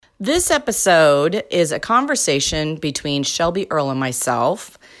This episode is a conversation between Shelby Earle and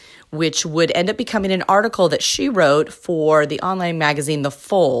myself, which would end up becoming an article that she wrote for the online magazine The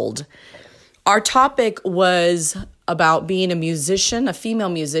Fold. Our topic was about being a musician, a female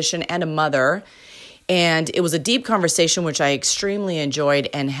musician, and a mother. And it was a deep conversation, which I extremely enjoyed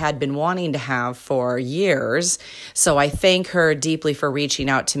and had been wanting to have for years. So I thank her deeply for reaching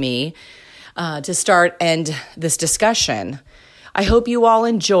out to me to start this discussion. I hope you all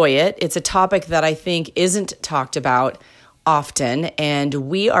enjoy it. It's a topic that I think isn't talked about often, and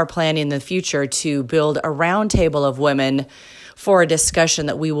we are planning in the future to build a roundtable of women for a discussion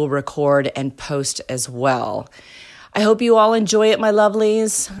that we will record and post as well. I hope you all enjoy it, my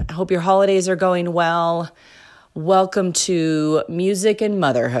lovelies. I hope your holidays are going well. Welcome to Music and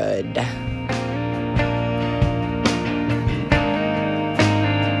Motherhood.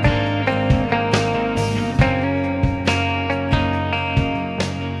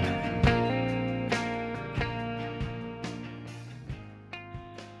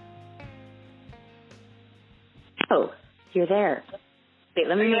 Oh, you're there. Wait,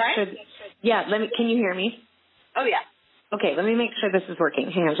 let me make sure. Yeah, can you hear me? Oh, yeah. Okay, let me make sure this is working.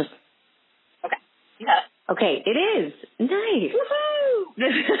 Hang on, just. Okay. Yeah. Okay, it is. Nice. Woohoo!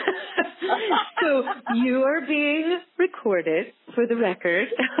 So you are being recorded for the record.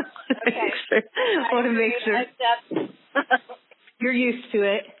 Okay. I want to make sure. You're used to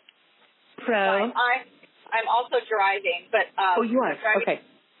it. Pro. I'm also driving, but oh, you are. Okay.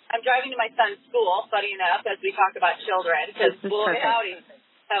 I'm driving to my son's school, funny enough, as we talk about children, because boy, howdy,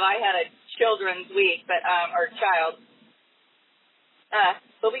 have I had a children's week, or child.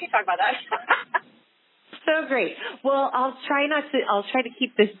 But we can talk about that. So great. Well, I'll try to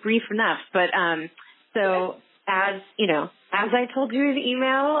keep this brief enough, but, so as I told you in the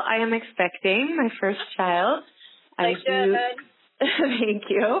email, I am expecting my first child. Thank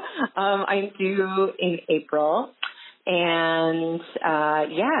you. I'm due in April. And,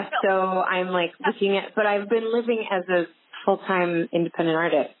 so I'm like looking at, but I've been living as a full-time independent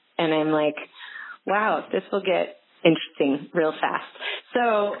artist, and I'm like, wow, this will get interesting real fast. So,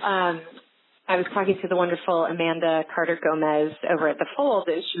 I was talking to the wonderful Amanda Carter Gomez over at The Fold,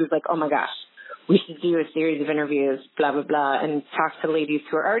 and she was like, oh my gosh, we should do a series of interviews, blah, blah, blah, and talk to ladies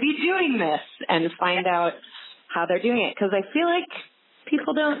who are already doing this and find out how they're doing it. Because I feel like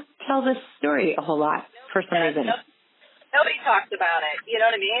people don't tell this story a whole lot for some reason. Nobody talks about it. You know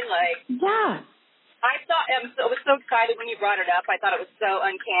what I mean? Like, yeah. I was so excited when you brought it up. I thought it was so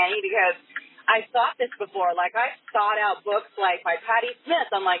uncanny because I thought this before. Like, I sought out books like by Patti Smith.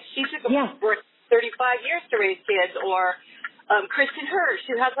 I'm like, she took 35 years to raise kids. Or Kristen Hirsch,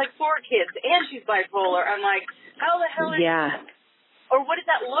 who has like 4 kids and she's bipolar. I'm like, how the hell is or what does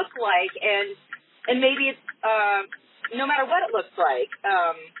that look like? And maybe it's no matter what it looks like,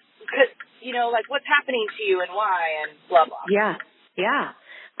 because like what's happening to you and why and blah, blah. Yeah.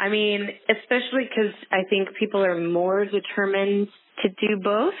 I mean, especially because I think people are more determined to do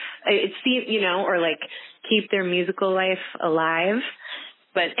both. Or like keep their musical life alive.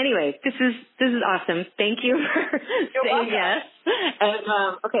 But anyway, this is awesome. Thank you for saying yes. And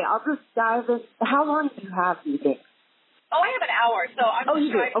okay, I'll just dive in. How long do you have, do you think? Oh, I have an hour, so I'm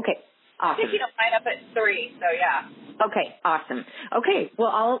you do? Okay. Awesome. I think line up at 3, so yeah. Okay, awesome. Okay, well,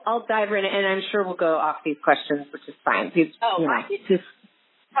 I'll dive in, and I'm sure we'll go off these questions, which is fine. I could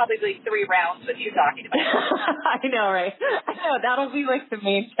probably 3 rounds with you talking about it. I know, right? I know, that'll be like the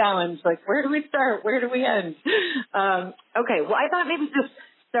main challenge. Like, where do we start? Where do we end? Okay, well, I thought maybe just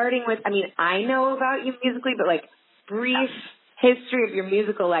starting with, I know about you musically, but like brief history of your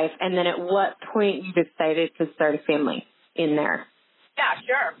musical life, and then at what point you decided to start a family in there. Yeah,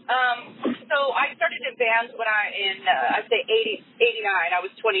 sure. So I started in bands when I'd say 89. I was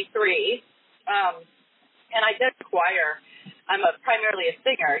 23. And I did choir. I'm primarily a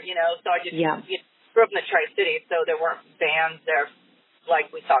singer, so I just grew up in the Tri-Cities, so there weren't bands there like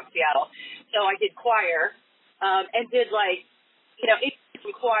we saw in Seattle. So I did choir, and did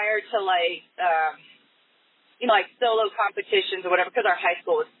from choir to like solo competitions or whatever, because our high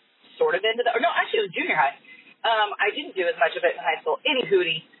school was sort of into that. Or no, actually it was junior high. I didn't do as much of it in high school. Any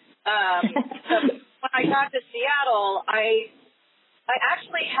hootie. So when I got to Seattle, I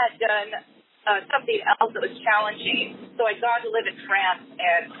actually had done something else that was challenging. So I'd gone to live in France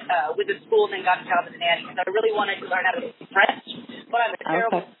and with the school, and then got a job as a nanny because I really wanted to learn how to speak French. But I'm a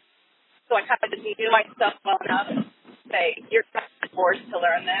terrible. So I kind of just knew myself well enough to say, you're forced to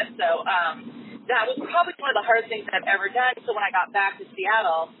learn this. So that was probably one of the hardest things I've ever done. So when I got back to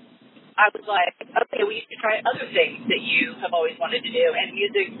Seattle, I was like, okay, we should try other things that you have always wanted to do, and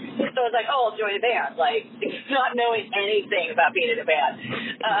music. So I was like, oh, I'll join a band, like not knowing anything about being in a band,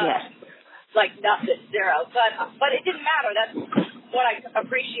 like nothing, zero. But it didn't matter. That's what I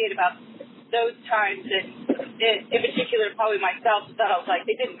appreciate about those times, and in particular, probably myself, that I was like,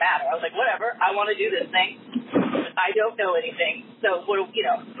 it didn't matter. I was like, whatever, I want to do this thing. I don't know anything, so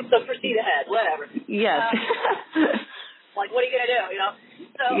so proceed ahead, whatever. Yes. Like, what are you gonna do?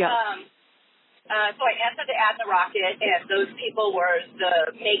 So so I answered the Ad in the Rocket, and those people were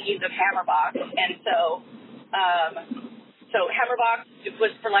the makings of Hammerbox, and so Hammerbox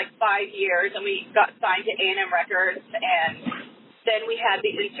was for like 5 years, and we got signed to A&M Records, and then we had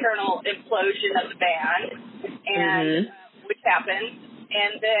the internal implosion of the band, and which happened,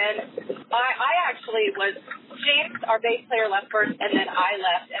 and then I actually was, James, our bass player, left first, and then I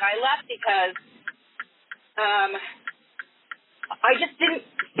left, and I left because I just didn't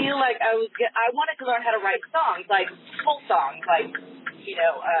feel like I wanted to learn how to write songs, like full songs, like,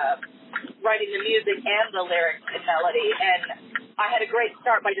 writing the music and the lyrics and melody. And I had a great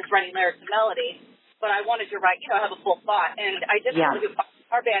start by just writing lyrics and melody, but I wanted to write, have a full thought. And I just,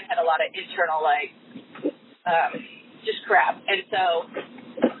 our band had a lot of internal, just crap. And so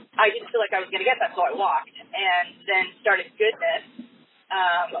I didn't feel like I was going to get that, so I walked and then started Goodness,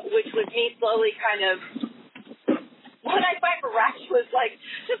 which was me slowly kind of, when I find Rash was like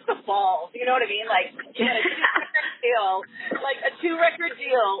just the balls, you know what I mean? Like, you had a 2-record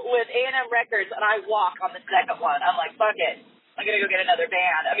deal with A&M Records, and I walk on the second one. I'm like, fuck it, I'm gonna go get another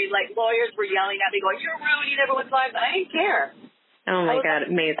band. I mean, like, lawyers were yelling at me, going, "You're ruining everyone's lives," and I didn't care. Oh my God,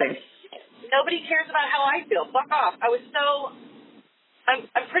 amazing. Nobody cares about how I feel. Fuck off. I was so, I'm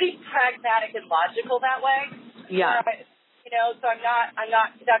pretty pragmatic and logical that way. Yeah. So I'm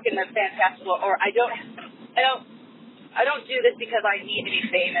not stuck in the fantastical, or I don't do this because I need to be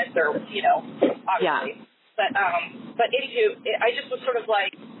famous, or obviously. Yeah. But anywho, I just was sort of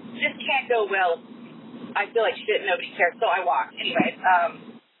like, this can't go well. I feel like shit. Nobody cares, so I walked anyways.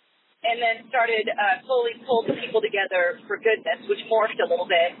 And then started slowly pulled people together for Goodness, which morphed a little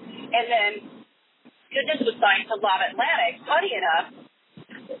bit. And then Goodness was signed to Lava Atlantic, funny enough,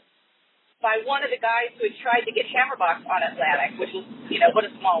 by one of the guys who had tried to get Hammerbox on Atlantic, which was, what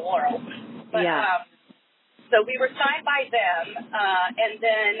a small world. But, so we were signed by them, and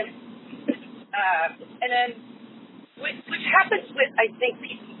then which happens with, I think,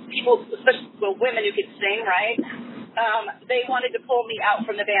 people, especially women who can sing, right? They wanted to pull me out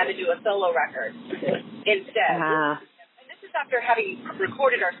from the band to do a solo record instead. And this is after having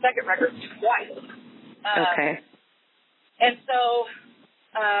recorded our second record twice. Okay. And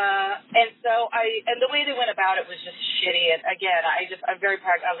the way they went about it was just shitty. And again, I'm very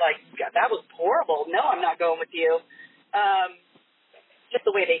proud. I'm like, God, that was horrible. No, I'm not going with you. Just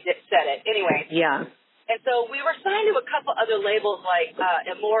the way they said it. Anyway. Yeah. And so we were signed to a couple other labels like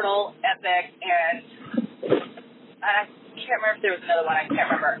Immortal, Epic, and I can't remember if there was another one. I can't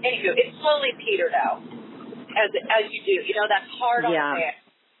remember. Anywho, it slowly petered out, as you do. That's hard on the band.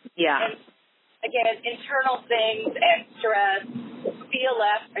 Yeah. And again, internal things and stress. Feel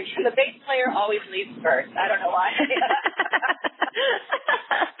left. The bass player always leaves first. I don't know why.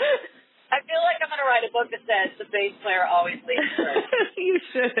 I feel like I'm going to write a book that says the bass player always leaves first. You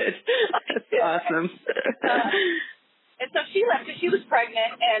should. That's awesome. And so she left because she was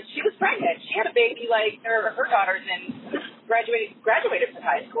pregnant, and she had a baby, like her daughters, and graduated from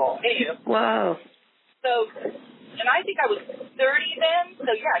high school. Anywho. Wow. So, and I think I was 30 then.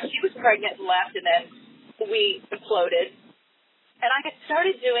 So yeah, she was pregnant and left, and then we imploded. And I had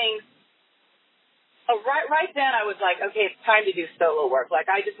started doing, right then I was like, okay, it's time to do solo work. Like,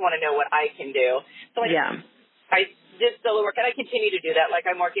 I just want to know what I can do. So I did solo work, and I continue to do that. Like,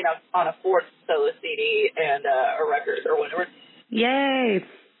 I'm working on a 4th solo CD and a record or whatever. Yay.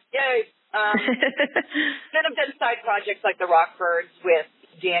 Then I've done side projects like the Rockbirds with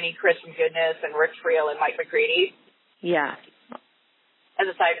Danny, Chris from Goodness, and Rick Friel and Mike McCready. Yeah. As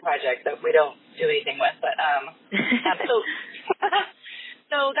a side project that we don't do anything with, but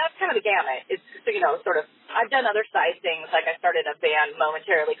so that's kind of the gamut. It's sort of, I've done other side things, like I started a band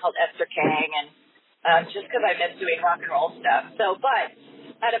momentarily called Esther Kang, and just because I miss doing rock and roll stuff. So, but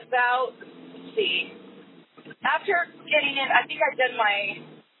at about, after getting in, I think I did my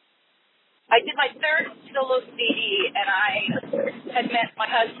 3rd solo CD, and I had met my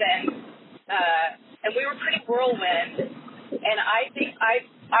husband, and we were pretty whirlwind. And I think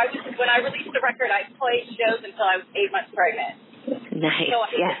when I released the record, I played shows until I was 8 months pregnant. Nice. So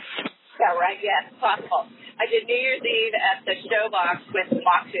yes. Yeah, right. Yes, possible. I did New Year's Eve at the Showbox with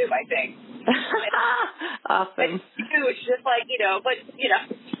Moktube, I think. Awesome. Huge, just like, but,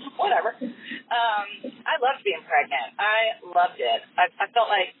 whatever. I loved being pregnant. I loved it. I felt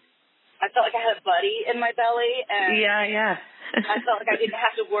like I had a buddy in my belly, and yeah. I felt like I didn't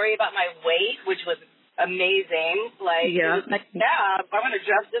have to worry about my weight, which was amazing. Like, it was like, I'm going to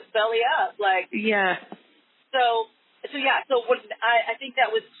dress this belly up. Like, So when I think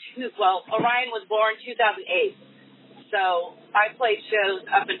that was Orion was born 2008. So I played shows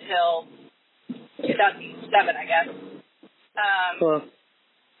up until 2007, I guess. Cool.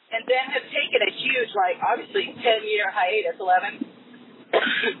 And then have taken a huge, obviously 10-year hiatus, 11,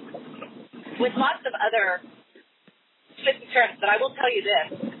 with lots of other twists and turns. But I will tell you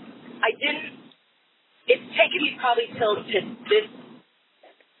this. It's taken me probably till this.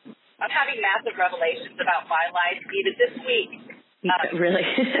 I'm having massive revelations about my life even this week. Really?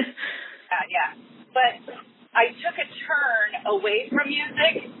 Yeah. But I took a turn away from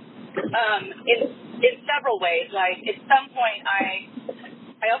music in several ways. Like, at some point, I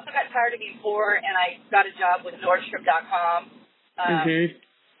also got tired of being poor, and I got a job with Nordstrom.com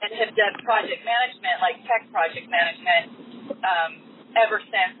and have done project management, like tech project management, ever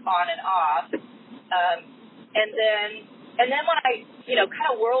since, on and off. And then when I,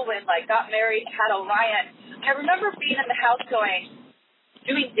 kind of whirlwind, got married, had Orion, I remember being in the house doing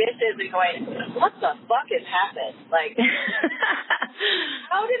dishes and going, what the fuck has happened? Like,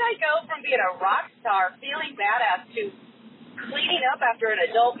 how did I go from being a rock star, feeling badass, to cleaning up after an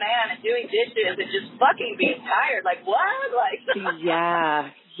adult man and doing dishes and just fucking being tired? Like, what? Like,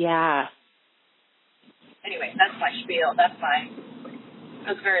 yeah. Anyway, that's my spiel. That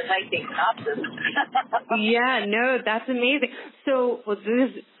was a very lengthy synopsis. Yeah, no, that's amazing. So, this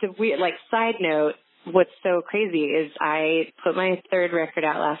is the weird, side note. What's so crazy is I put my third record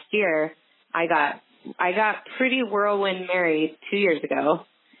out last year. I got pretty whirlwind married 2 years ago,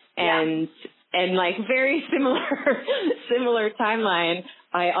 and very similar timeline.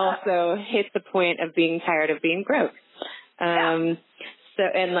 I also hit the point of being tired of being broke. So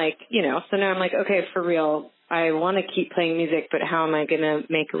now I'm like, okay, for real. I want to keep playing music, but how am I going to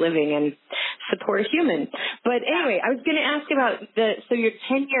make a living and support a human? But anyway, I was going to ask about your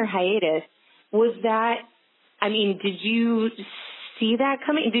 10-year hiatus. Was that, did you see that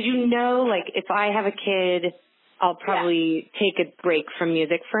coming? Did you know, if I have a kid, I'll probably take a break from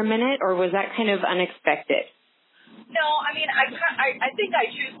music for a minute, or was that kind of unexpected? No, I think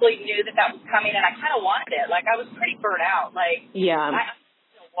I truthfully knew that was coming, and I kind of wanted it. I was pretty burnt out.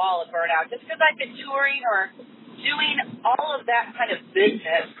 Wall of burnout, just because I've been touring or doing all of that kind of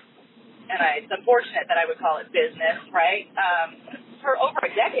business, and it's unfortunate that I would call it business, right, for over a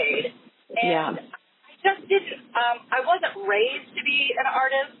decade. And I just didn't, I wasn't raised to be an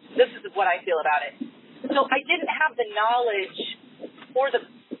artist. This is what I feel about it. So I didn't have the knowledge or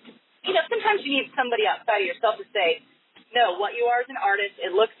sometimes you need somebody outside of yourself to say, no, what you are as an artist,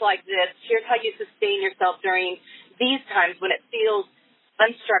 it looks like this. Here's how you sustain yourself during these times when it feels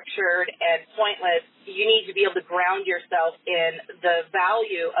unstructured and pointless. You need to be able to ground yourself in the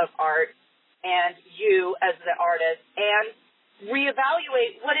value of art and you as the artist, and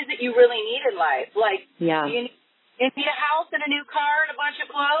reevaluate what is it you really need in life. Do you need a house and a new car and a bunch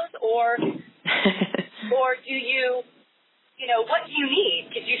of clothes, or do you, what do you need?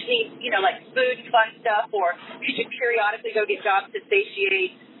 Because you just need, food and fun stuff, or you should periodically go get jobs to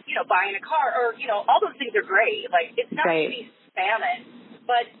satiate, buying a car, or, all those things are great. It's not to be spamming.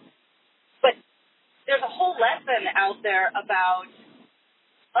 But there's a whole lesson out there about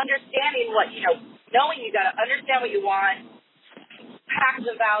understanding knowing you got to understand what you want, pack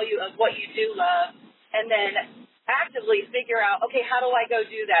the value of what you do love, and then actively figure out, okay, how do I go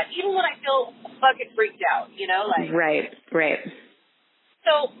do that? Even when I feel fucking freaked out, Right.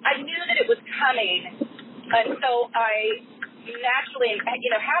 So I knew that it was coming, and so I naturally and,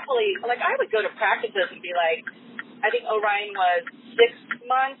 happily, I would go to practices and be like, I think Orion was 6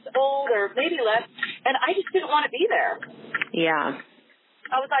 months old or maybe less, and I just didn't want to be there. Yeah.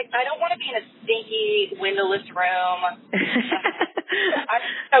 I was like, I don't want to be in a stinky, windowless room.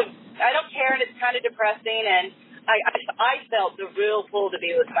 I don't care, and it's kind of depressing, and I felt the real pull to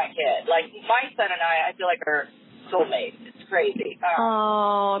be with my kid. My son and I feel like are soulmates. It's crazy.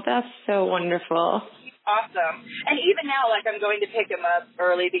 Oh, that's so wonderful. Awesome. And even now, I'm going to pick him up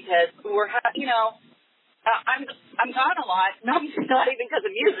early because we're, I'm gone a lot, not even because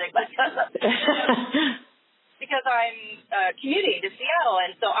of music, but because I'm commuting to Seattle,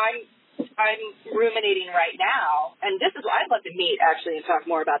 and so I'm ruminating right now. And this is I'd love to meet actually and talk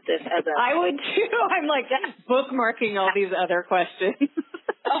more about this as a. I would too. I'm bookmarking all these other questions.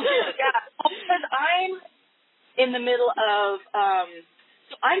 Oh yeah, because I'm in the middle of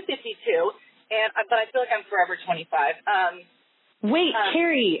so I'm 52, but I feel like I'm forever 25. Wait,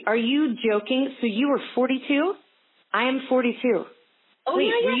 Carrie, are you joking? So you were 42? I am 42. Oh, wait,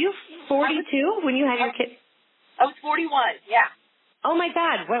 yeah. Were you 42 when you had your kid? I was 41, yeah. Oh, my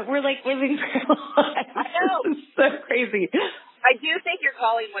God. We're like living lives. I know. This is so crazy. I do think your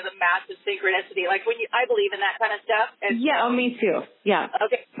calling was a massive synchronicity. Like, I believe in that kind of stuff. And yeah, me too. Yeah.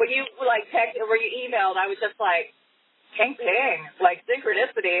 Okay, when you, like, texted or you emailed, I was just like, ping, ping, like,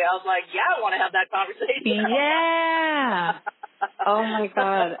 synchronicity. I was like, yeah, I want to have that conversation. Yeah. Oh, my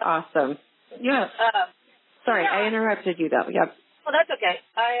God. Awesome. Yeah. Sorry, I interrupted you, though. Yep. Well, that's okay.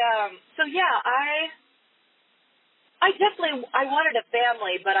 I wanted a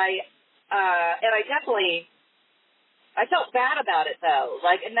family, but I felt bad about it, though.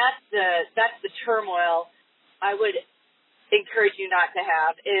 Like, and that's the turmoil I would encourage you not to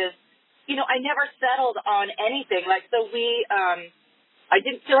have is, I never settled on anything. Like, so I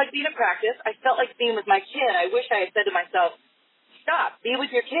didn't feel like being in practice. I felt like being with my kid. I wish I had said to myself, stop, be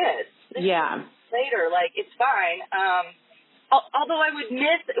with your kids. Yeah. Later, like, it's fine. Although I would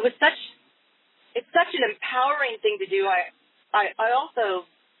miss, it's such an empowering thing to do. I also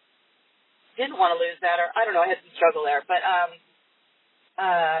didn't want to lose that, or I don't know, I had some struggle there. But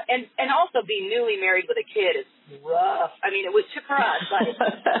and also being newly married with a kid is rough. I mean, it was for us. Like,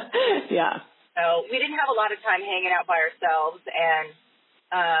 yeah. So we didn't have a lot of time hanging out by ourselves, and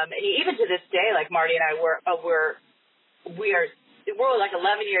even to this day, like Marty and I we're like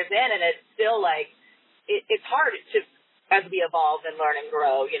 11 years in, and it's still like it's hard to as we evolve and learn and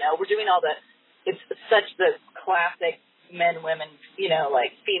grow. We're doing all it's such the classic men, women,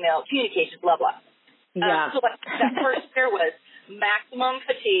 like female communications, blah blah. Yeah. So like that first year was maximum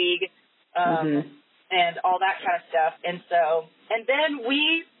fatigue, and all that kind of stuff, and then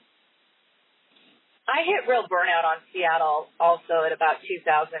I hit real burnout on Seattle also at about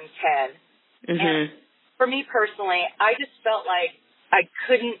 2010. And for me personally, I just felt like I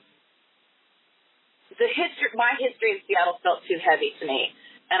couldn't. My history in Seattle felt too heavy to me,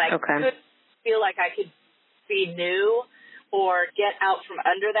 and I couldn't feel like I could be new or get out from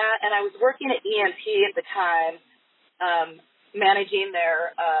under that. And I was working at EMP at the time, managing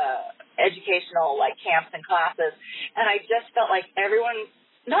their educational like camps and classes, and I just felt like everyone.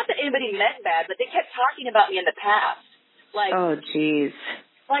 Not that anybody meant bad, but they kept talking about me in the past. Like, oh, geez.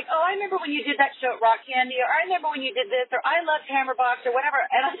 Like, oh, I remember when you did that show at Rock Candy, or I remember when you did this, or I loved Hammerbox, or whatever.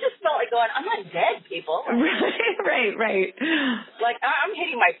 And I just felt like going, I'm not dead, people. Right. Like, I'm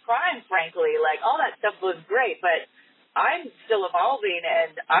hitting my prime, frankly. Like, all that stuff was great, but I'm still evolving,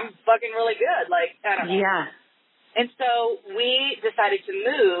 and I'm fucking really good. Like, I don't know. Yeah. And so we decided to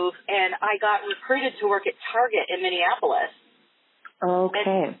move, and I got recruited to work at Target in Minneapolis.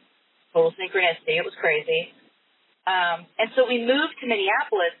 Okay. Full synchronicity. It was crazy. And so we moved to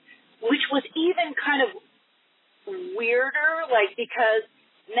Minneapolis, which was even kind of weirder, like, because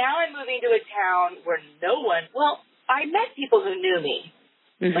now I'm moving to a town where I met people who knew me.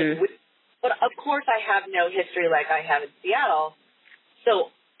 But of course I have no history like I have in Seattle. So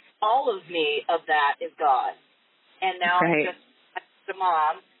all of me of that is gone. And now I'm just a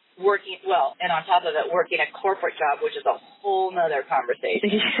mom. And on top of it, working a corporate job, which is a whole nother conversation.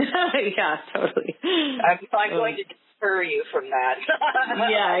 Yeah, totally. I'm going to deter you from that.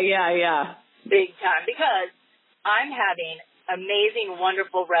 Yeah. Big time. Because I'm having amazing,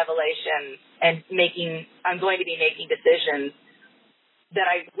 wonderful revelations and I'm going to be making decisions that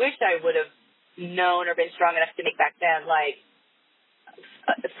I wish I would have known or been strong enough to make back then. Like,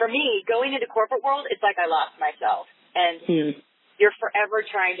 for me, going into corporate world, it's like I lost myself. And you're forever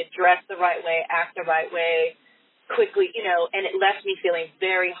trying to dress the right way, act the right way, quickly, and it left me feeling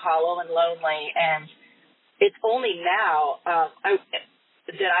very hollow and lonely. And it's only now that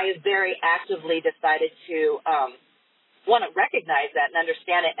I have very actively decided to want to recognize that and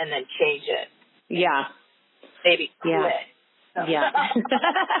understand it and then change it. Yeah. Maybe quit. Yeah. So. Yeah.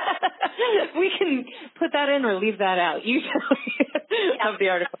 We can put that in or leave that out. You of the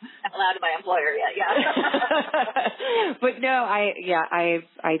article. Not allowed to my employer yet, yeah. But no,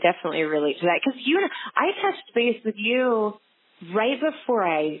 I definitely relate to that. Because I touched base with you right before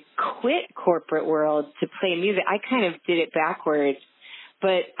I quit corporate world to play music. I kind of did it backwards.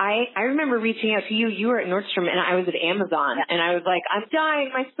 But I remember reaching out to you. You were at Nordstrom, and I was at Amazon. Yeah. And I was like, I'm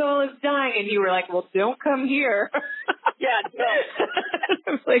dying. My soul is dying. And you were like, well, don't come here. Yeah, no.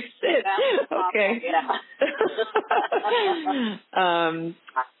 I was like, shit. Okay. Yeah.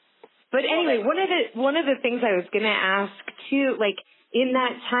 But anyway, one of the things I was going to ask, too, like, in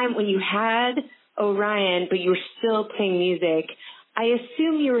that time when you had Orion, but you were still playing music, I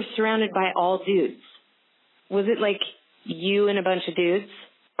assume you were surrounded by all dudes. Was it like you and a bunch of dudes?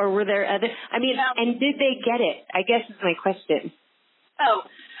 Or were there other? I mean, and did they get it? I guess is my question. Oh,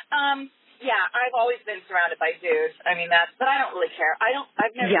 yeah, I've always been surrounded by dudes. I mean, but I don't really care. I've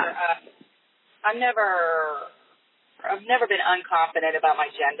never been unconfident about my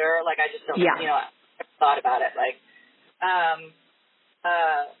gender. Like, I just don't, I've never thought about it. Like, I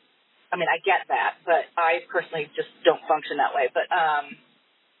mean, I get that, but I personally just don't function that way. But,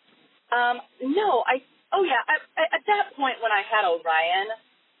 no, at that point when I had Orion,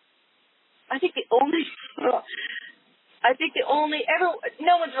 I think no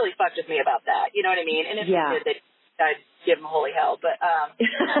one's really fucked with me about that. You know what I mean? And if they did, I'd give them holy hell. But,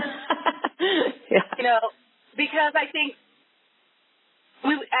 you know, because I think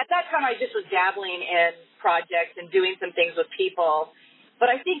at that time I just was dabbling in projects and doing some things with people, but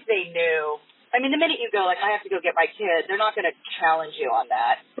I think they knew. I mean, the minute you go, like, I have to go get my kid, they're not going to challenge you on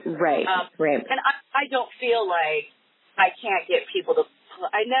that. Right, right. And I don't feel like I can't get people to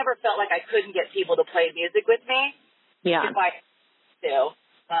I never felt like I couldn't get people to play music with me. Yeah. If I do.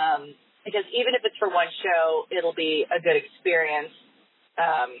 Because even if it's for one show, it'll be a good experience.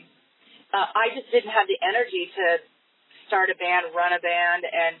 I just didn't have the energy to start a band, run a band,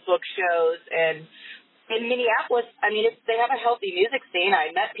 and book shows. And in Minneapolis, I mean, they have a healthy music scene. I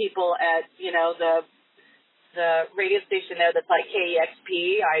met people at, the radio station there that's like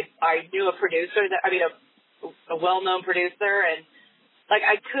KEXP. I knew a producer a well-known producer, and like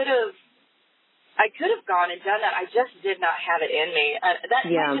I could have gone and done that. I just did not have it in me. That's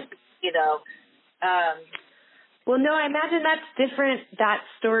just me, though. Well, no, I imagine that's different. That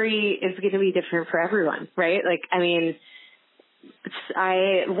story is going to be different for everyone, right? Like, I mean,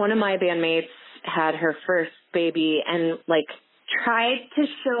 one of my bandmates had her first baby and like tried to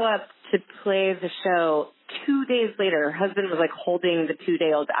show up to play the show. 2 days later, her husband was like holding the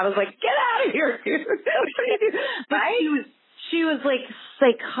 2-day-old. I was like, get out of here, dude. What are you doing? But she was like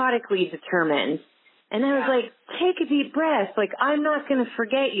psychotically determined. And I was like, take a deep breath. Like, I'm not going to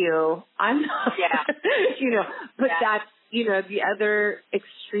forget you. I'm not, but that's, the other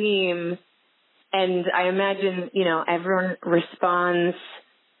extreme. And I imagine, everyone responds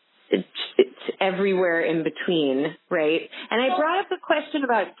everywhere in between, right? And I brought up the question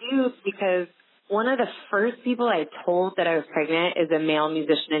about dudes because one of the first people I told that I was pregnant is a male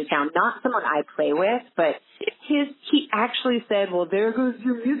musician in town, not someone I play with, but he actually said, well, there goes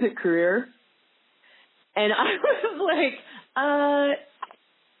your music career. And I was like, I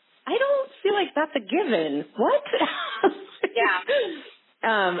don't feel like that's a given. What? But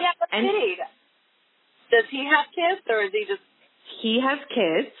does he have kids or is he just? He has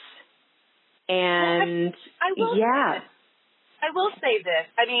kids. And I will say this.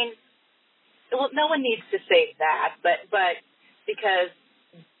 I mean, well, no one needs to say that, but because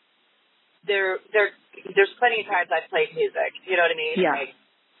there's plenty of times I've played music. You know what I mean? Yeah. Like,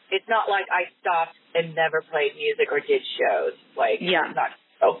 it's not like I stopped and never played music or did shows. Like, it's not.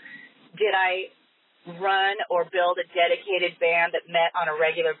 So, did I run or build a dedicated band that met on a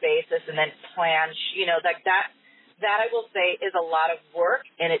regular basis and then plan? Like that. That I will say is a lot of work,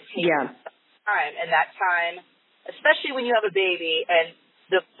 and it takes time. And that time, especially when you have a baby and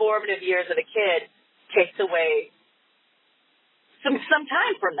the formative years of a kid takes away some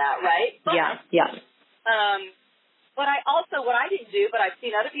time from that, right? But, but what I didn't do, but I've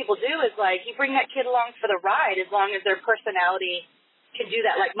seen other people do, is like you bring that kid along for the ride as long as their personality can do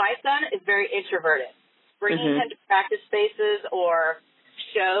that. Like my son is very introverted. Bringing him to practice spaces or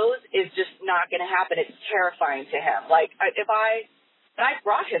shows is just not going to happen. It's terrifying to him. Like I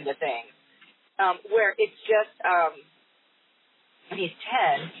brought him to things where it's just he's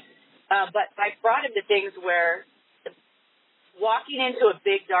 10, but I brought him to things where walking into a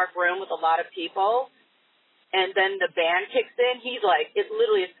big dark room with a lot of people and then the band kicks in, he's like, it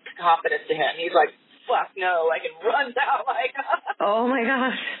literally is cacophonous to him. He's like, fuck no, like it runs out like oh my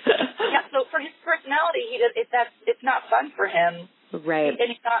gosh. So for his personality, it's not fun for him. Right. And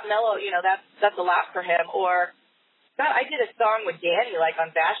he's not mellow, that's a lot for him. Or God, I did a song with Danny like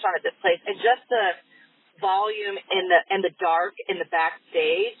on Vashon at this place, and just the volume in the dark in the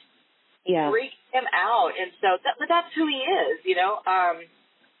backstage freaked him out. And so that's who he is,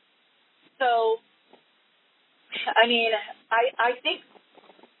 So I mean, I think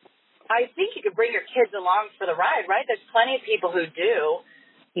you could bring your kids along for the ride, right? There's plenty of people who do.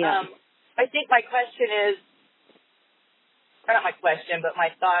 Yeah. I think my question is, or not my question, but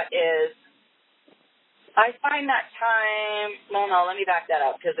my thought is, I find that time, well, no, let me back that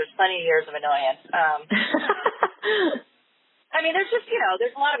up because there's plenty of years of annoyance. I mean, there's just,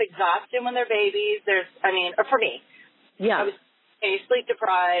 there's a lot of exhaustion when they're babies. Or for me. Yeah. You're sleep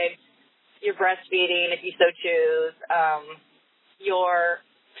deprived, you're breastfeeding if you so choose, so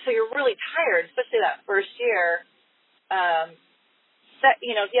you're really tired, especially that first year.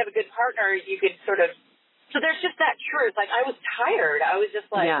 if you have a good partner, you could sort of, so there's just that truth. Like, I was tired. I was just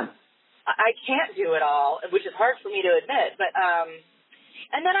like, I can't do it all, which is hard for me to admit. But,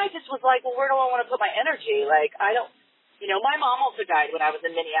 and then I just was like, well, where do I want to put my energy? Like, I don't, my mom also died when I was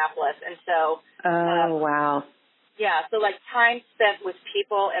in Minneapolis. And so. Oh, wow. Yeah. So like time spent with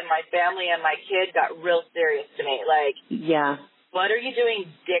people and my family and my kid got real serious to me. Like, what are you doing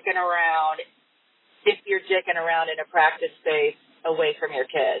dicking around if you're dicking around in a practice space away from your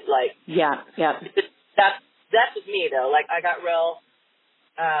kid? Like, that's just me though. Like, I got real,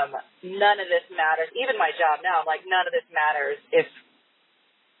 none of this matters. Even my job now, I'm like, none of this matters if,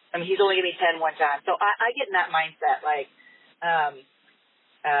 he's only going to be 10 one time. So I get in that mindset, like,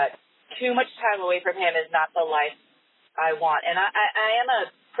 too much time away from him is not the life I want. And I am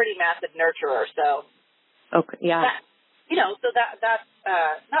a pretty massive nurturer, so. Okay, yeah. So that's,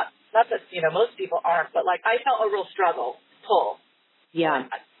 not that, most people aren't, but like, I felt a real pull. Yeah.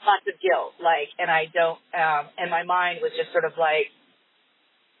 Lots of guilt, like, and I don't, and my mind was just sort of like,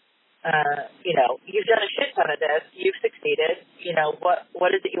 you've done a shit ton of this, you've succeeded,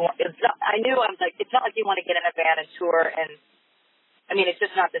 what is it you want? I knew, I was like, it's not like you want to get in a van and tour, and it's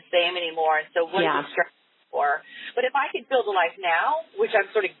just not the same anymore, and so what is it stressing for? But if I could build a life now, which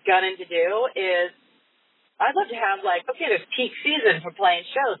I'm sort of gunning to do, is I'd love to have like, okay, there's peak season for playing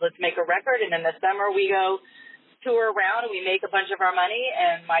shows, let's make a record, and in the summer we go tour around and we make a bunch of our money,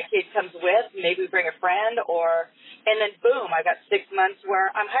 and my kid comes with, maybe we bring a friend, and then boom, I got 6 months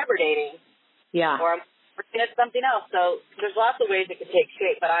where I'm hibernating. Yeah. Or I'm working at something else. So there's lots of ways it could take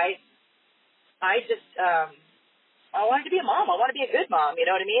shape, but I just, I wanted to be a mom. I want to be a good mom. You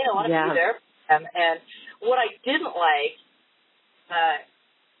know what I mean? I want to be there for them. And what I didn't like,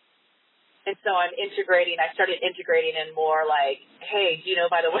 and so I started integrating in more like, hey, do you know,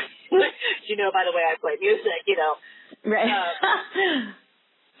 by the way I play music, Right.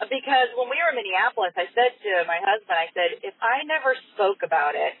 Because when we were in Minneapolis, I said to my husband, I said, if I never spoke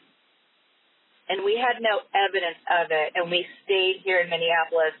about it and we had no evidence of it and we stayed here in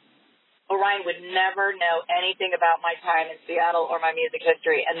Minneapolis, Orion would never know anything about my time in Seattle or my music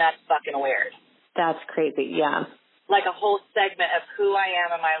history, and that's fucking weird. That's crazy, yeah. Like a whole segment of who I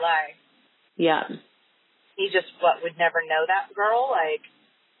am in my life. Yeah. He just, would never know that girl? Like,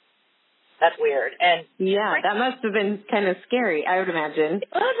 that's weird. And yeah, that must have been kind of scary, I would imagine.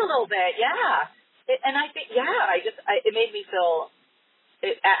 It was a little bit, yeah. And I think, it made me feel,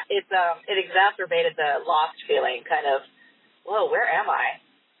 it exacerbated the lost feeling, kind of, whoa, where am I?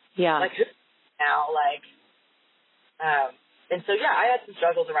 Yeah. Like, who now? Like, and so, I had some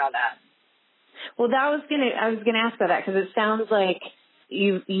struggles around that. Well, I was gonna ask about that, because it sounds like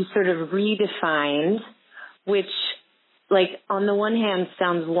you sort of redefined, which, like, on the one hand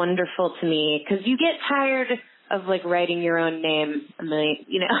sounds wonderful to me, because you get tired of, like, writing your own name a million,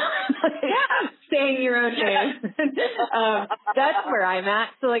 saying your own name. That's where I'm at.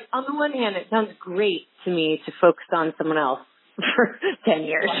 So, like, on the one hand, it sounds great to me to focus on someone else for 10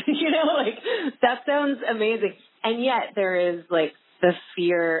 years. Like, that sounds amazing. And yet there is, like, the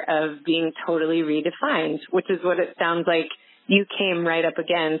fear of being totally redefined, which is what it sounds like you came right up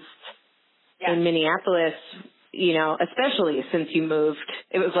against in Minneapolis, especially since you moved.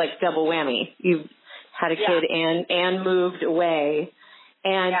 It was like double whammy. You had a kid and moved away.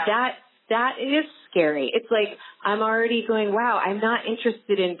 And that is scary. It's like, I'm already going, wow, I'm not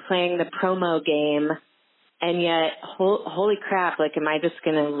interested in playing the promo game. And yet, holy crap, like, am I just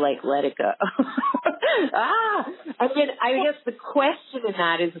going to, like, let it go? I guess the question in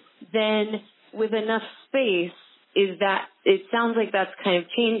that is then, with enough space, it sounds like that's kind of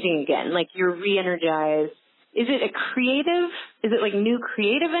changing again. Like, you're re-energized. Is it like new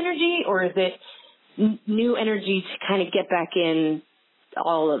creative energy, or is it new energy to kind of get back in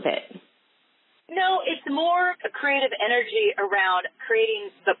all of it? No, it's more a creative energy around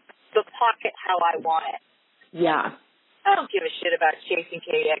creating the pocket how I want it. Yeah. I don't give a shit about chasing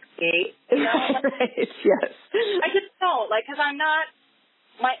KXP. Right, yes. I just don't, like, because I'm not,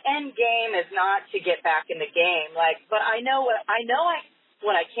 my end game is not to get back in the game, like, but I know what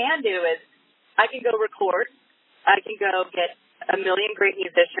I can do is I can go record, I can go get a million great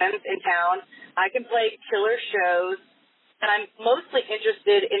musicians in town, I can play killer shows, and I'm mostly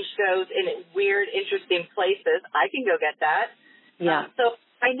interested in shows in weird, interesting places. I can go get that. Yeah. So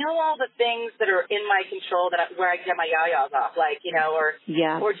I know all the things that are in my control where I can get my yayas off, like, or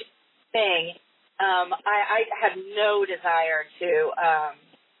just thing. I have no desire to.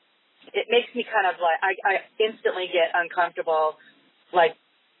 It makes me kind of like I instantly get uncomfortable. Like,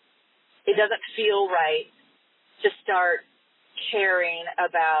 it doesn't feel right to start caring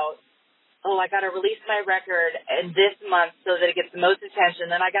about oh, I got to release my record in this month so that it gets the most attention.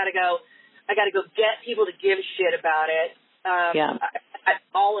 Then I got to go get people to give a shit about it.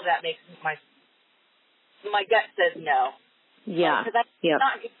 All of that makes my gut says no. Yeah. Because I'm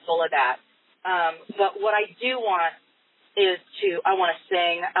not capable of that. But what I do want is I want to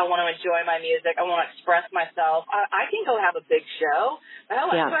sing. I want to enjoy my music. I want to express myself. I can go have a big show.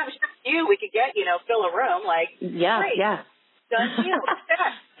 Hell, I can have a show with you. We could get, fill a room. Like, great. Yeah. Done deal.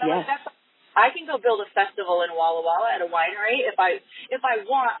 I can go build a festival in Walla Walla at a winery. If I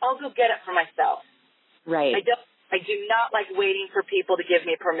want, I'll go get it for myself. Right. I do not like waiting for people to give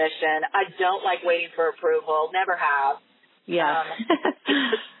me permission. I don't like waiting for approval. Never have. Yeah.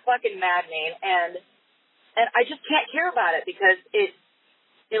 It's fucking maddening, and I just can't care about it because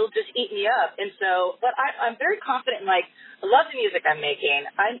it'll just eat me up. And so, but I'm very confident in, like, I love the music I'm making.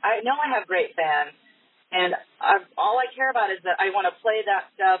 I know I have great fans, and all I care about is that I want to play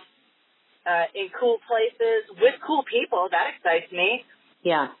that stuff in cool places with cool people. That excites me.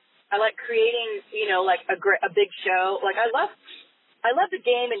 Yeah. I like creating, like a big show. Like, I love the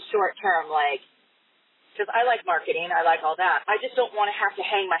game in short term, like, because I like marketing. I like all that. I just don't want to have to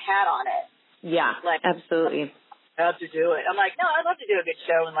hang my hat on it. Yeah, like, absolutely. I have to do it. I'm like, no, I'd love to do a good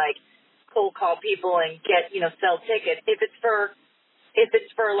show and, like, cold call people and get, sell tickets. If it's for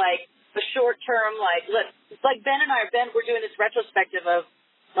like a short term, like, we're doing this retrospective of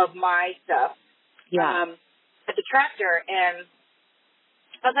my stuff. Yeah. At the Tractor, and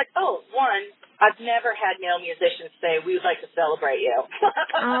I was like, I've never had male musicians say, we would like to celebrate you.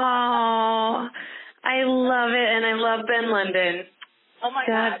 Oh, I love it, and I love Ben London. Oh, my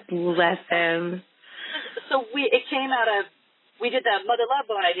God. God bless him. So it came out of, we did the Mother Love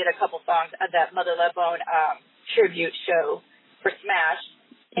Bone. I did a couple songs at that Mother Love Bone tribute show for Smash.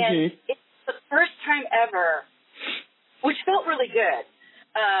 And it's the first time ever, which felt really good.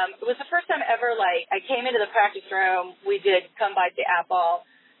 It was the first time ever, like, I came into the practice room. We did Come By the Apple.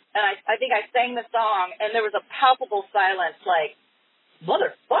 And I think I sang the song, and there was a palpable silence, like,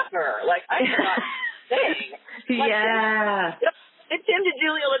 motherfucker. Like, I cannot sing. Like, yeah. And Tim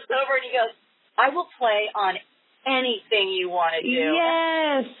DeGiulio looks over and he goes, I will play on anything you want to do.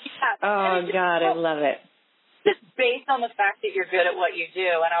 Yes. Oh, God, I love it. Just based on the fact that you're good at what you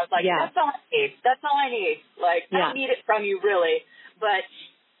do. And I was like, that's all I need. That's all I need. Like, I don't need it from you, really.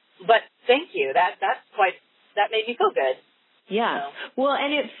 But thank you. That made me feel good. Yeah. So. Well,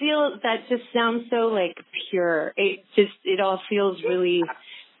 and that just sounds so, like, pure. It all feels really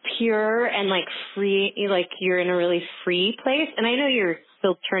pure and, like, free, like you're in a really free place. And I know you're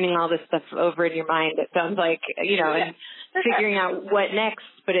still turning all this stuff over in your mind, it sounds like, and figuring out what next,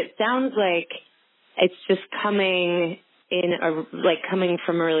 but it sounds like it's just coming coming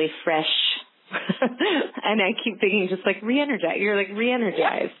from a really fresh, and I keep thinking just like re-energize. You're like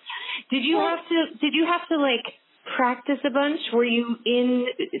re-energized. Did you have to like practice a bunch? Were you in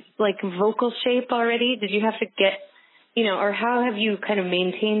like vocal shape already? Did you have to get, or how have you kind of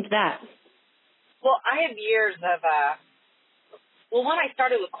maintained that? Well, I have years of, when I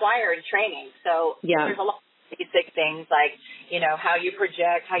started with choir and training, so there's a lot of basic things like, how you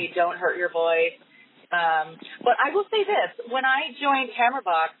project, how you don't hurt your voice. But I will say this, when I joined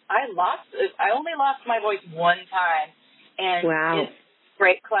Hammerbox, I only lost my voice one time, and in a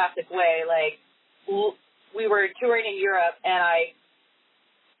great classic way, like, we were touring in Europe, and I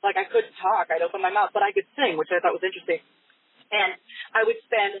couldn't talk. I'd open my mouth, but I could sing, which I thought was interesting. And I would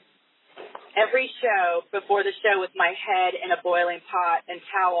spend every show before the show with my head in a boiling pot and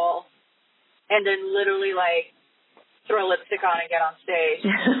towel, and then literally, like, throw lipstick on and get on stage.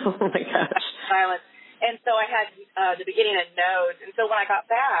 Oh, my gosh. Silence. And so I had the beginning of nose. And so when I got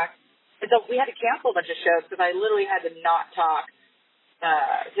back, we had to cancel a bunch of shows because I literally had to not talk.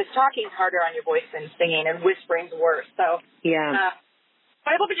 Just talking's harder on your voice than singing, and whispering's worse. So I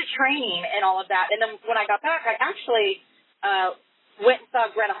had a bunch of training and all of that. And then when I got back, I actually went and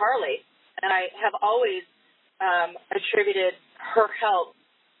saw Greta Harley, and I have always attributed her help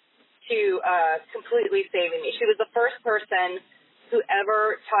to completely saving me. She was the first person who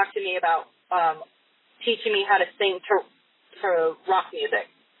ever talked to me about teaching me how to sing to rock music.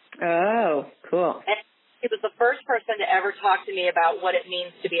 Oh, cool. And she was the first person to ever talk to me about what it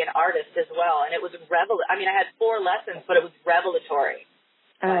means to be an artist as well. And it was I had 4 lessons, but it was revelatory.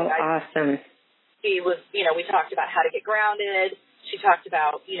 Oh, awesome. She was, we talked about how to get grounded. She talked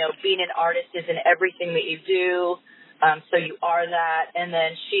about, being an artist is in everything that you do. So you are that. And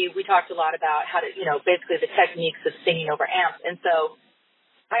then we talked a lot about how to, basically the techniques of singing over amps. And so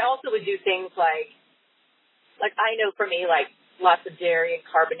I also would do things like I know for me, like lots of dairy and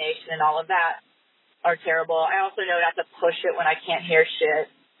carbonation and all of that are terrible. I also know not to push it when I can't hear shit.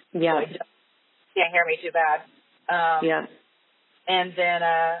 Yeah. So can't hear me too bad. Yeah. And then,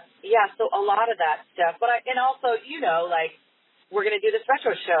 so a lot of that stuff. But and also, like, we're going to do this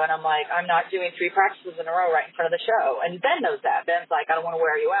retro show, and I'm like, I'm not doing 3 practices in a row right in front of the show. And Ben knows that. Ben's like, I don't want to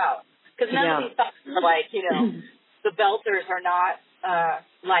wear you out. Because none of these songs are like, the belters are not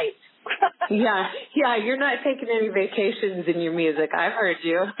light. Yeah, you're not taking any vacations in your music. I've heard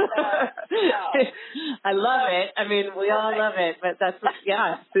you. No. I love it. I mean, we all love it, but it's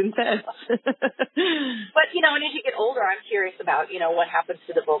intense. But, and as you get older, I'm curious about, what happens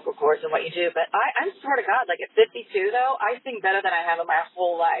to the vocal cords and what you do. But I'm swear to God, like at 52, though, I sing better than I have in my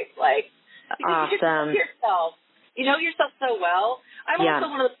whole life. Like, awesome. You know yourself so well. I'm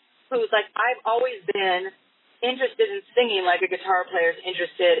also one of those who's like, I've always been interested in singing like a guitar player's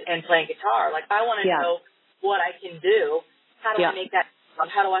interested in playing guitar. Like, I want to know what I can do. How do I make that sound?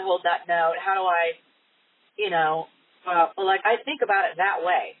 How do I hold that note? How do I, I think about it that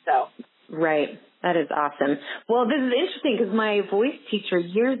way. So. Right. That is awesome. Well, this is interesting because my voice teacher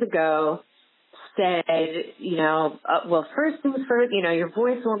years ago said, first things first, your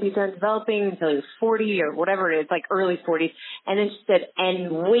voice won't be done developing until you're 40 or whatever it is, like early 40s. And then she said,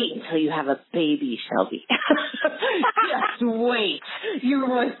 and wait until you have a baby, Shelby. Just wait. Your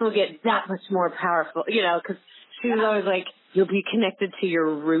voice will get that much more powerful, because she was always like, you'll be connected to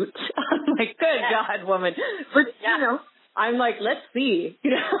your roots. I'm like, good God, woman. But, I'm like, let's see,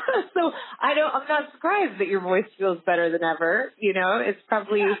 So I'm not surprised that your voice feels better than ever. It's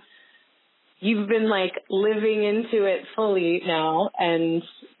probably... You've been like living into it fully now, and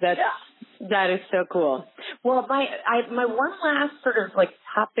that is so cool. Well, my one last sort of like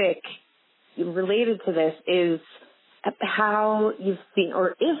topic related to this is how you've seen,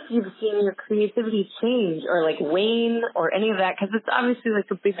 or if you've seen your creativity change or like wane or any of that, because it's obviously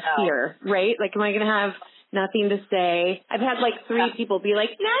like a big fear, right? Like, am I going to have nothing to say? I've had like 3 people be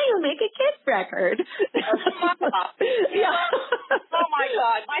like, now you'll make a kids record. Oh my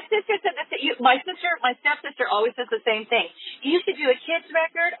God. My sister said this. My stepsister always says the same thing. You should do a kids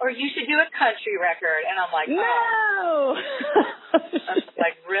record or you should do a country record. And I'm like, no. I'm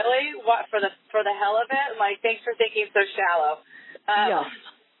like, really? What, for the hell of it? I'm like, thanks for thinking so shallow.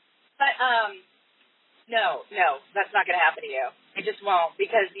 But, no, that's not going to happen to you. It just won't,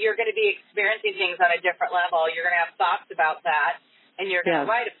 because you're going to be experiencing things on a different level. You're going to have thoughts about that, and you're going to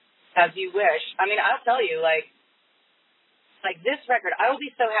write it as you wish. I mean, I'll tell you, like this record, I will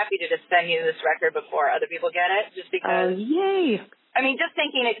be so happy to just send you this record before other people get it, just because. Oh, yay. I mean, just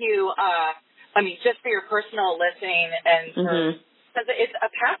thinking if you, just for your personal listening, and because it's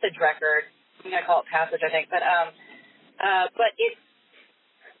a passage record. I'm going to call it passage, I think, but it's,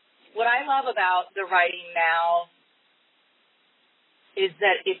 what I love about the writing now is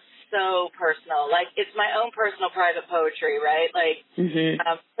that it's so personal. Like, it's my own personal private poetry, right? Like,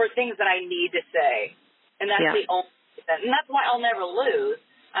 for things that I need to say. And that's the only reason. And that's why I'll never lose.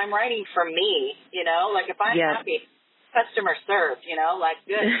 I'm writing for me, Like, if I'm happy, customer served, like,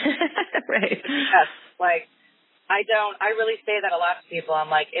 good. Right. Yes. Like, I really say that a lot to people.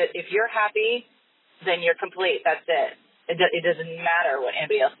 I'm like, if you're happy, then you're complete. That's it. It doesn't matter what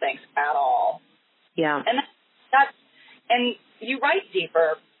anybody else thinks at all. Yeah. And and you write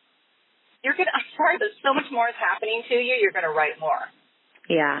deeper. I'm sorry, but so much more is happening to you. You're going to write more.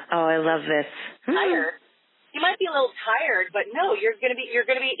 Yeah. Oh, I love this. Tired. You might be a little tired, but no, you're going to be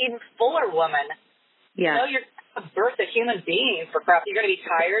even fuller woman. Yeah. You're going to birth a human being, for crap. You're going to be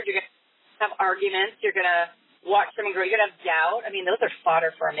tired. You're going to have arguments. You're going to watch someone grow. You're going to have doubt. I mean, those are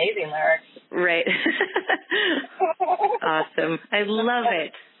fodder for amazing lyrics. Right. Awesome. I love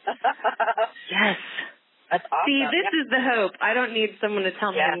it. Yes. That's awesome. See, this is the hope. I don't need someone to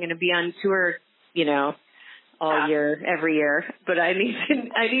tell me I'm going to be on tour, all year, every year. But I need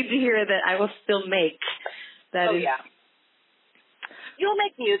to hear that I will still make. You'll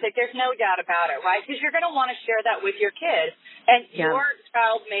make music. There's no doubt about it, right? Because you're going to want to share that with your kids. And your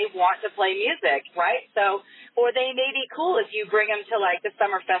child may want to play music, right? So, or they may be cool if you bring them to, like, the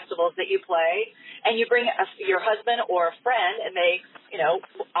summer festivals that you play, and you bring your husband or a friend, and they,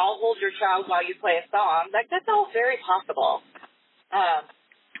 I'll hold your child while you play a song. Like, that's all very possible. I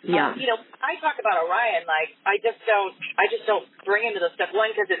talk about Orion, like, I just don't bring him to this stuff. One,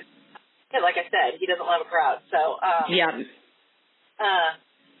 because it's, like I said, he doesn't love a crowd. So,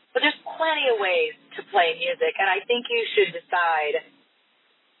 but there's plenty of ways to play music, and I think you should decide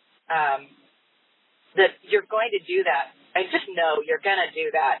that you're going to do that. And just know you're going to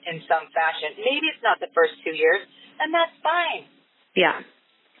do that in some fashion. Maybe it's not the first 2 years, and that's fine. Yeah.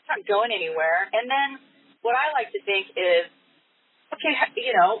 It's not going anywhere. And then what I like to think is, okay,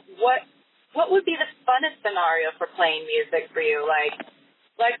 what would be the funnest scenario for playing music for you? Like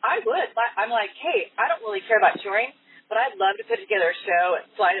Like, I would. I'm like, hey, I don't really care about touring, but I'd love to put together a show at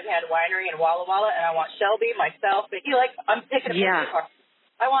Sleight of Hand Winery in Walla Walla, and I want Shelby, myself, but like, I'm picking a picture car.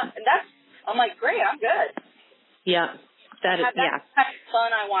 I'm like, great, I'm good. Yeah. That is, that's kind of fun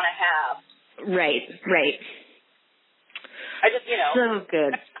I want to have. Right. I just, so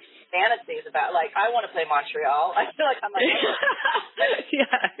good. Fantasies about, like, I want to play Montreal. I feel like I'm like, yeah.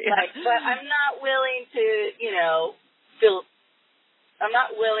 Like, but I'm not willing to, I'm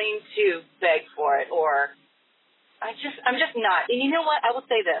not willing to beg for it, or I'm just not. And you know what? I will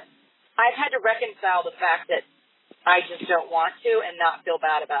say this. I've had to reconcile the fact that I just don't want to and not feel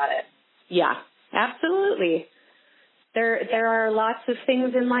bad about it. Yeah, absolutely. There are lots of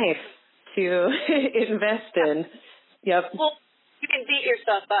things in life to invest in. Yep. Well, you can beat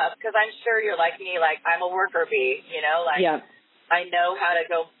yourself up because I'm sure you're like me, like I'm a worker bee, Yeah. I know how to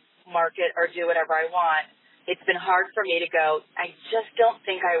go market or do whatever I want. It's been hard for me to go, I just don't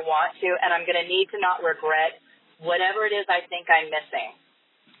think I want to, and I'm going to need to not regret whatever it is I think I'm missing.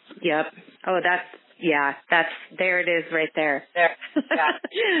 Yep. Oh, there it is right there. There. Yeah.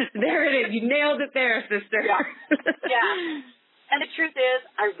 There it is. You nailed it there, sister. Yeah. And the truth is,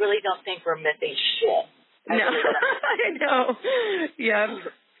 I really don't think we're missing shit. No. I know. Yep.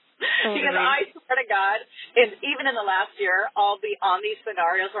 Totally. Because I swear to God, and even in the last year, I'll be on these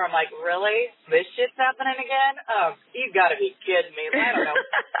scenarios where I'm like, really? This shit's happening again? Oh, you got to be kidding me. I don't know.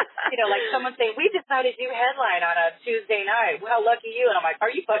 Like someone saying, we decided to headline on a Tuesday night. Well, lucky you. And I'm like, are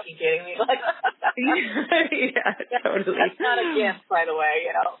you fucking kidding me? Like, yeah, totally. That's not a gift, by the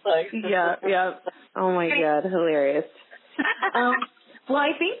way, Like, yeah. Oh, my God. Hilarious. Well,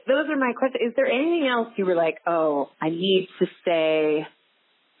 I think those are my questions. Is there anything else you were like, oh, I need to say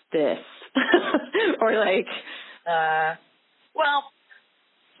this? Or like... well,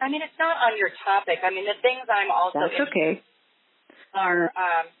 I mean, it's not on your topic. I mean, the things I'm also... That's okay. Are,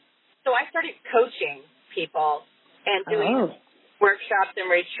 so I started coaching people and doing workshops and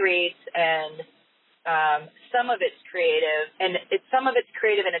retreats, and some of it's creative, and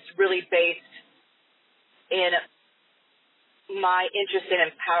it's really based in my interest in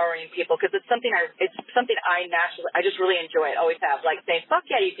empowering people, because it's something I just really enjoy it, always have, like saying, fuck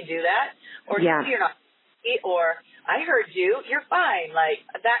yeah, you can do that, or you're not, or I heard you're fine, like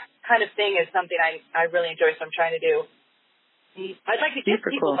that kind of thing is something I really enjoy, so I'm trying to do. I'd like to give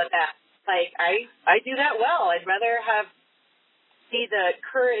people with that, like I do that well. I'd rather see the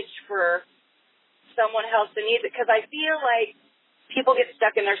courage for someone else that needs it, because I feel like people get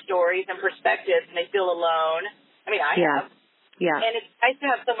stuck in their stories and perspectives and they feel alone. I mean, I have. Yeah. And it's nice to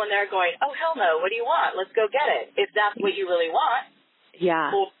have someone there going, oh, hell no, what do you want? Let's go get it. If that's what you really want.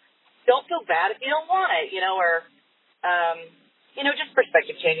 Yeah. Well, don't feel bad if you don't want it, or, just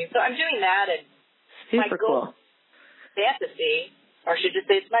perspective changing. So I'm doing that, and super my goal, fantasy, or I should just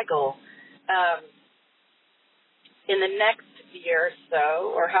say it's my goal, in the next year or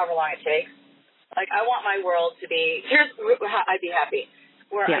so, or however long it takes, like I want my world to be, here's how I'd be happy,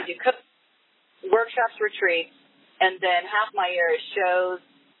 where I do workshops, retreats, and then half my year is shows,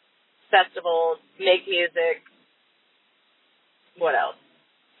 festivals, make music, what else?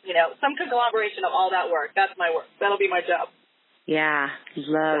 Some collaboration of all that work. That's my work. That'll be my job. Yeah,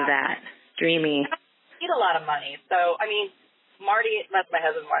 love that. Dreamy. I don't need a lot of money. So, I mean, Marty, that's my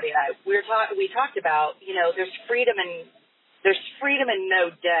husband, Marty, and I, we talked about, there's freedom and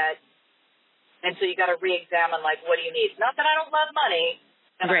no debt. And so you got to re-examine, like, what do you need? Not that I don't love money.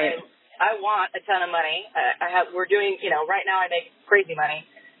 Right. I want a ton of money. We're doing, right now I make crazy money.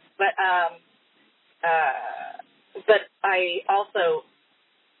 But I also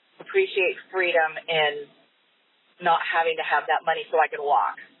appreciate freedom in not having to have that money so I can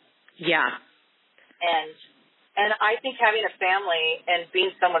walk. Yeah. And I think having a family and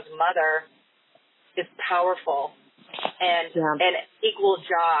being someone's mother is powerful. And an equal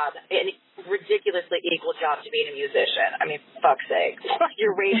job, an ridiculously equal job to being a musician. I mean, fuck's sake.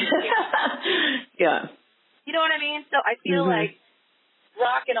 You're raising people. Yeah. You know what I mean? So I feel like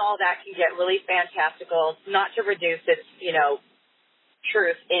rock and all that can get really fantastical, not to reduce its,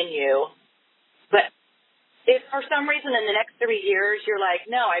 truth in you. But if for some reason in the next 3 years you're like,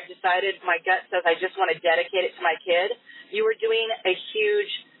 no, I've decided, my gut says I just want to dedicate it to my kid, you are doing a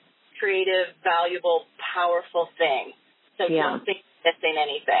huge, creative, valuable, powerful thing. So don't think you're missing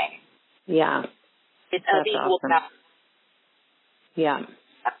anything. Yeah. It's of equal power. Yeah.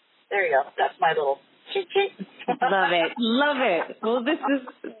 There you go. That's my little Love it. Well, this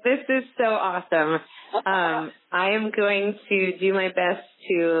is so awesome. I am going to do my best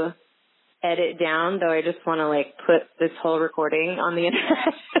to edit down, though I just want to put this whole recording on the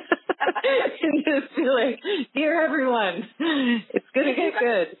internet. and just be like, dear everyone, it's going to get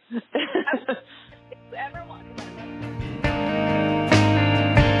good. Everyone.